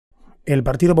El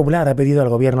Partido Popular ha pedido al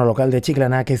gobierno local de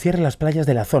Chiclana que cierre las playas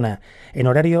de la zona en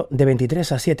horario de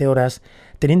 23 a 7 horas,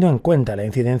 teniendo en cuenta la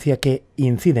incidencia que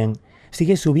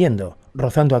sigue subiendo,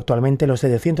 rozando actualmente los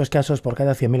 700 casos por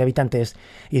cada 100.000 habitantes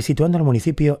y situando al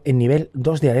municipio en nivel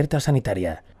 2 de alerta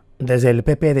sanitaria. Desde el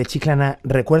PP de Chiclana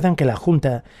recuerdan que la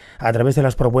Junta, a través de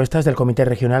las propuestas del Comité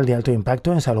Regional de Alto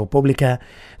Impacto en Salud Pública,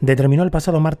 determinó el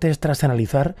pasado martes, tras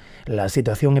analizar la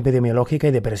situación epidemiológica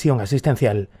y de presión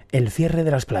asistencial, el cierre de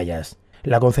las playas.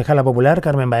 La concejala popular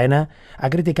Carmen Baena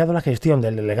ha criticado la gestión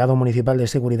del delegado municipal de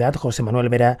seguridad José Manuel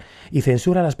Vera y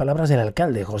censura las palabras del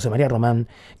alcalde José María Román,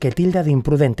 que tilda de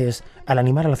imprudentes al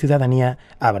animar a la ciudadanía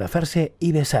a abrazarse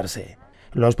y besarse.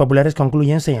 Los populares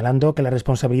concluyen señalando que la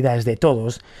responsabilidad es de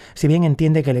todos, si bien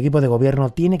entiende que el equipo de gobierno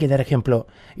tiene que dar ejemplo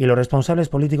y los responsables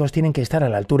políticos tienen que estar a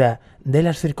la altura de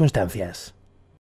las circunstancias.